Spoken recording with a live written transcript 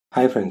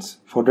Hi friends,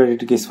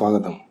 ఫోటోడిట్కి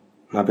స్వాగతం.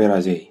 నా పేరు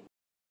అజయ్.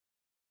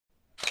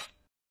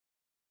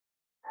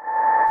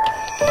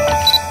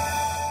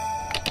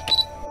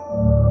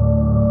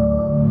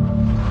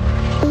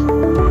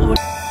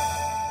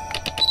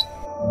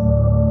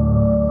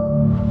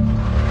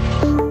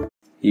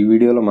 ఈ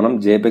వీడియోలో మనం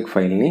JPEG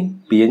ఫైల్ని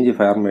PNG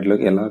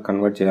ఫార్మాట్లోకి ఎలా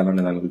కన్వర్ట్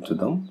చేయాలనే దాని గురించి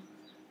చూద్దాం.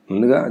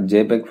 ముందుగా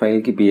JPEG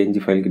ఫైల్కి PNG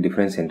ఫైల్కి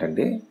డిఫరెన్స్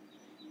ఏంటంటే,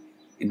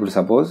 ఇప్పుడు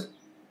సపోజ్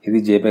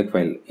ఇది JPEG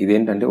ఫైల్,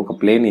 ఇదేంటంటే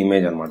ఒక ప్లేన్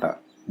ఇమేజ్ అనమాట.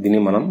 దీన్ని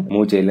మనం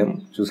మూవ్ చేయలేం.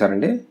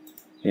 చూసారంటే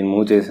నేను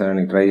మూవ్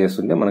చేసానికి ట్రై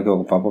చేస్తుంటే మనకి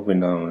ఒక పాపప్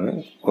విండో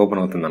ఓపెన్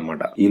అవుతుంది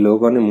అనమాట. ఈ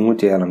లోగోని మూవ్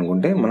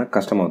చేయాలనుకుంటే మనకు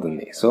కష్టం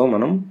అవుతుంది. సో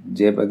మనం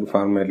JPEG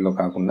ఫార్మాట్లో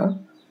కాకుండా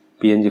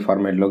PNG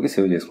ఫార్మాట్లోకి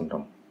సేవ్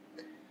చేసుకుంటాం.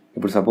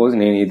 ఇప్పుడు సపోజ్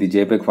నేను ఇది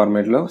JPEG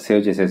ఫార్మాట్లో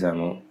సేవ్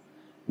చేసేసాను.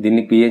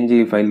 దీన్ని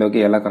PNG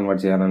ఫైల్లోకి ఎలా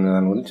కన్వర్ట్ చేయాలనే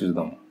దాని గురించి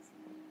చూద్దాం.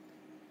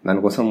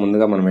 దానికోసం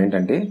ముందుగా మనం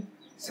ఏంటంటే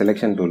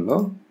సెలెక్షన్ టూల్లో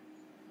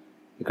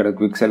ఇక్కడ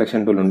క్విక్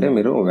సెలెక్షన్ టూల్ ఉంటే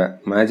మీరు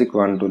మ్యాజిక్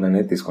వన్ టూల్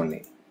అనేది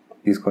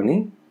తీసుకొని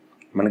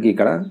మనకి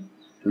ఇక్కడ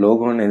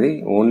లోగో అనేది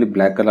ఓన్లీ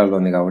బ్లాక్ కలర్లో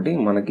ఉంది కాబట్టి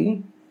మనకి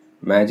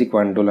మ్యాజిక్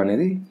వన్ టూల్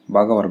అనేది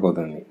బాగా వర్క్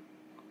అవుతుంది.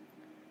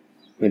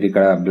 మీరు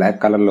ఇక్కడ బ్లాక్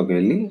కలర్లోకి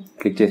వెళ్ళి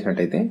క్లిక్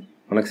చేసినట్టయితే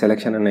మనకు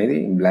సెలెక్షన్ అనేది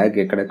బ్లాక్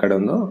ఎక్కడెక్కడ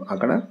ఉందో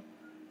అక్కడ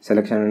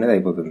సెలెక్షన్ అనేది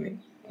అయిపోతుంది.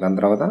 దాని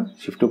తర్వాత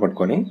షిఫ్ట్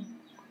పట్టుకొని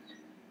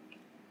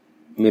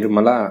మీరు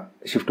మళ్ళీ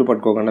షిఫ్ట్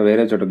పట్టుకోకుండా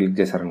వేరే చోట క్లిక్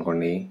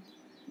చేశారనుకోండి,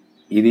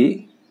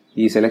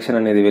 ఈ సెలెక్షన్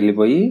అనేది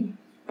వెళ్ళిపోయి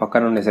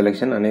పక్కన ఉండే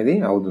సెలెక్షన్ అనేది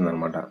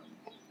అవుతుందన్నమాట.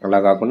 అలా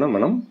కాకుండా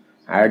మనం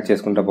యాడ్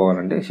చేసుకుంటూ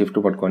పోవాలంటే షిఫ్ట్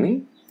పట్టుకొని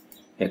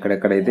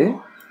ఎక్కడెక్కడైతే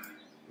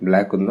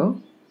బ్లాక్ ఉందో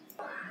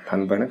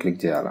దానిపైన క్లిక్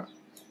చేయాలి.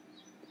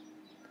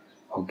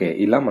 ఓకే,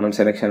 ఇలా మనం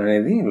సెలెక్షన్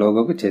అనేది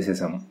లోగోకి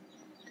చేసేసాము.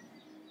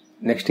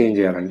 నెక్స్ట్ ఏం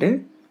చేయాలంటే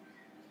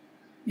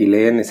ఈ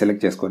లేయర్ని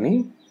సెలెక్ట్ చేసుకొని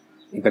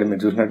ఇక్కడ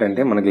మీరు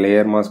చూసినట్టంటే మనకి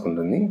లేయర్ మాస్క్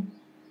ఉంటుంది,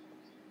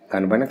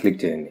 దానిపైన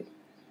క్లిక్ చేయండి.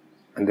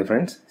 అంతే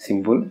ఫ్రెండ్స్,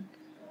 సింపుల్.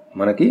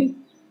 మనకి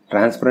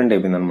ట్రాన్స్పరెంట్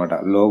అయిపోయింది అనమాట.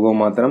 లోగో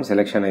మాత్రం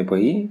సెలెక్షన్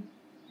అయిపోయి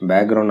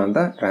బ్యాక్గ్రౌండ్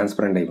అంతా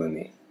ట్రాన్స్పరెంట్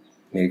అయిపోయింది.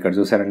 మీరు ఇక్కడ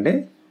చూసారంటే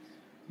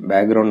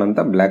బ్యాక్గ్రౌండ్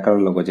అంతా బ్లాక్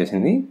కలర్లోకి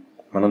వచ్చేసింది.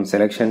 మనం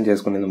సెలెక్షన్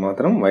చేసుకునేది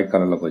మాత్రం వైట్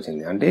కలర్లోకి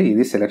వచ్చింది. అంటే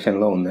ఇది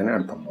సెలెక్షన్లో ఉందని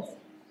అర్థం.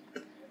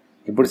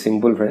 ఇప్పుడు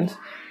సింపుల్ ఫ్రెండ్స్,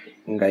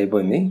 ఇంకా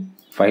అయిపోయింది.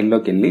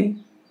 ఫైల్లోకి వెళ్ళి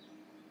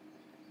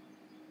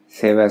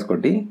సేవ్ యాజ్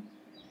కొట్టి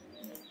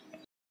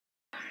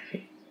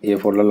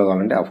ఏ ఫోల్డర్లో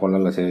కావాలంటే ఆ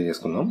ఫోల్డర్లో సేవ్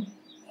చేసుకుందాం.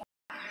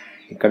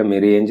 ఇక్కడ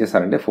మీరు ఏం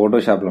చేస్తారంటే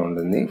ఫోటోషాప్లో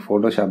ఉంటుంది.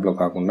 ఫోటోషాప్లో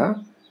కాకుండా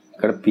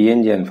ఇక్కడ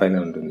PNG అని ఫైల్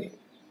ఉంటుంది.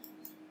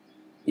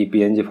 ఈ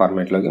PNG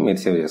ఫార్మాట్లోకి మీరు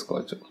సేవ్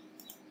చేసుకోవచ్చు.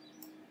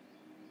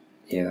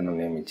 ఏదైనా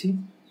నేమ్ ఇచ్చి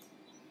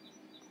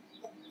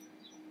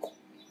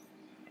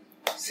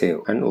సేవ్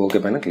అండ్ ఓకే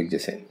పైన క్లిక్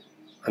చేసేయండి.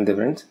 అంతే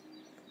ఫ్రెండ్స్.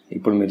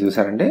 ఇప్పుడు మీరు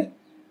చూసారంటే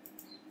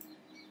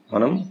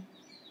మనం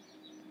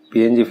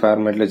PNG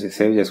ఫార్మాట్లో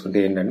సేవ్ చేసుకుంటే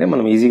ఏంటంటే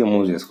మనం ఈజీగా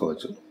మూవ్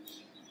చేసుకోవచ్చు.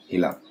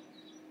 ఇలా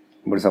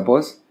ఇప్పుడు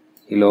సపోజ్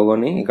ఈ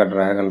లోగోని ఇక్కడ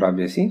డ్రాగ్ అండ్ డ్రాప్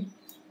చేసి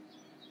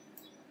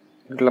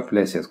ఇట్లా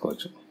ప్లేస్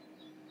చేసుకోవచ్చు.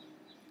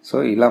 సో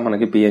ఇలా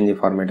మనకి PNG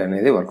ఫార్మాట్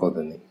అనేది వర్క్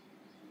అవుతుంది.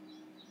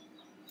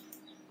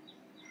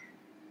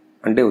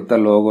 అంటే ఉత్త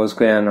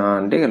లోగోస్కి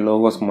అంటే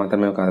లోగోస్కి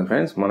మాత్రమే కాదు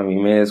ఫ్రెండ్స్, మనం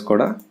ఇమేజెస్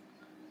కూడా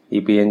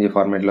ఈ PNG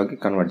ఫార్మాట్లోకి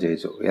కన్వర్ట్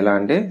చేయొచ్చు. ఎలా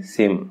అంటే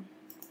సేమ్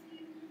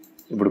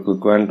ఇప్పుడు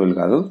క్విక్ వన్ టూల్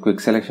కాదు,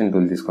 క్విక్ సెలెక్షన్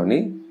టూల్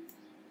తీసుకోండి.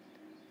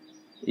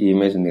 ఈ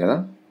ఇమేజ్ ఉంది కదా,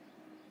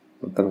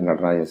 మొత్తం ఇలా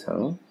డ్రా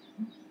చేశాను.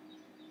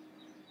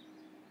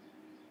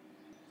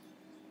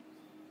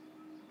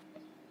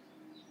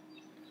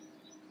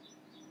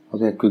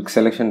 ఓకే, క్విక్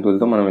సెలెక్షన్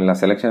టూల్తో మనం ఇలా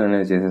సెలెక్షన్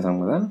అనేది చేసేసాం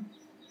కదా.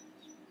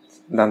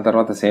 దాని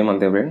తర్వాత సేమ్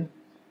అంతే ఫ్రెండ్,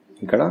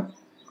 ఇక్కడ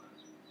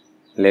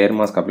లేయర్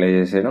మాస్క్ అప్లై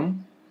చేసేయడం,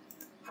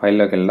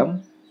 ఫైల్లోకి వెళ్ళడం,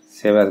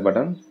 సేవ్ యాజ్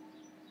బటన్,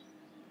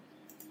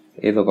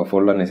 ఏదో ఒక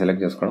ఫోల్డర్ని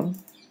సెలెక్ట్ చేసుకోవడం,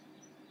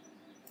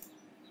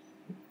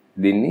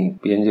 దీన్ని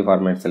PNG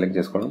ఫార్మాట్ సెలెక్ట్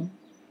చేసుకోవడం,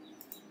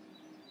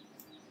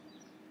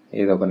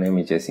 ఏదో ఒక నేమ్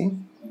ఇచ్చేసి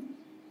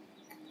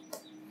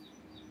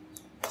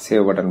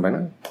సేవ్ బటన్ పైన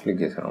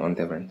క్లిక్ చేసాం.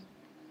 అంతే ఫ్రెండ్స్,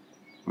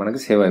 మనకి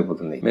సేవ్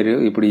అయిపోతుంది. మీరు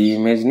ఇప్పుడు ఈ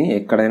ఇమేజ్ని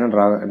ఎక్కడైనా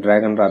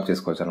డ్రాగ్ అండ్ డ్రాప్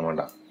చేసుకోవచ్చు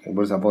అనమాట.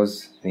 ఇప్పుడు సపోజ్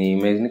ఈ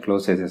ఇమేజ్ని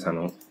క్లోజ్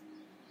చేసేసాను.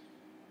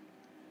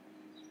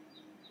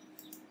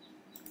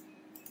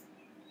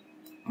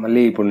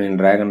 మళ్ళీ ఇప్పుడు నేను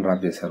డ్రాగ్ అండ్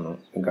డ్రాప్ చేశాను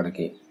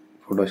ఇక్కడికి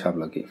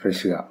ఫోటోషాప్లోకి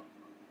ఫ్రెష్గా.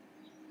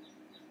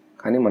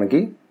 కానీ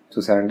మనకి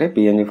చూసారంటే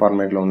PNG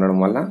ఫార్మాట్లో ఉండడం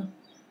వల్ల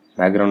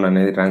బ్యాక్గ్రౌండ్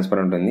అనేది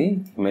ట్రాన్స్పరెంట్ ఉంది,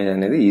 ఇమేజ్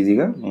అనేది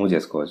ఈజీగా మూవ్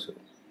చేసుకోవచ్చు.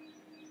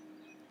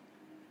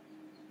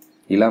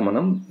 ఇలా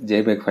మనం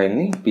JPEG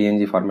ఫైల్ని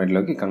PNG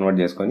ఫార్మాట్లోకి కన్వర్ట్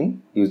చేసుకొని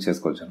యూజ్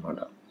చేసుకోవచ్చు అనమాట.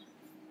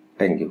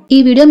 Thank you. ఈ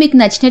వీడియో మీకు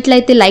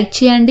నచ్చినట్లయితే లైక్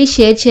చేయండి,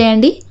 షేర్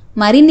చేయండి.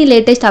 మరిన్ని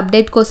లేటెస్ట్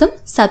అప్డేట్ కోసం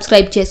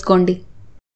సబ్స్క్రైబ్ చేసుకోండి.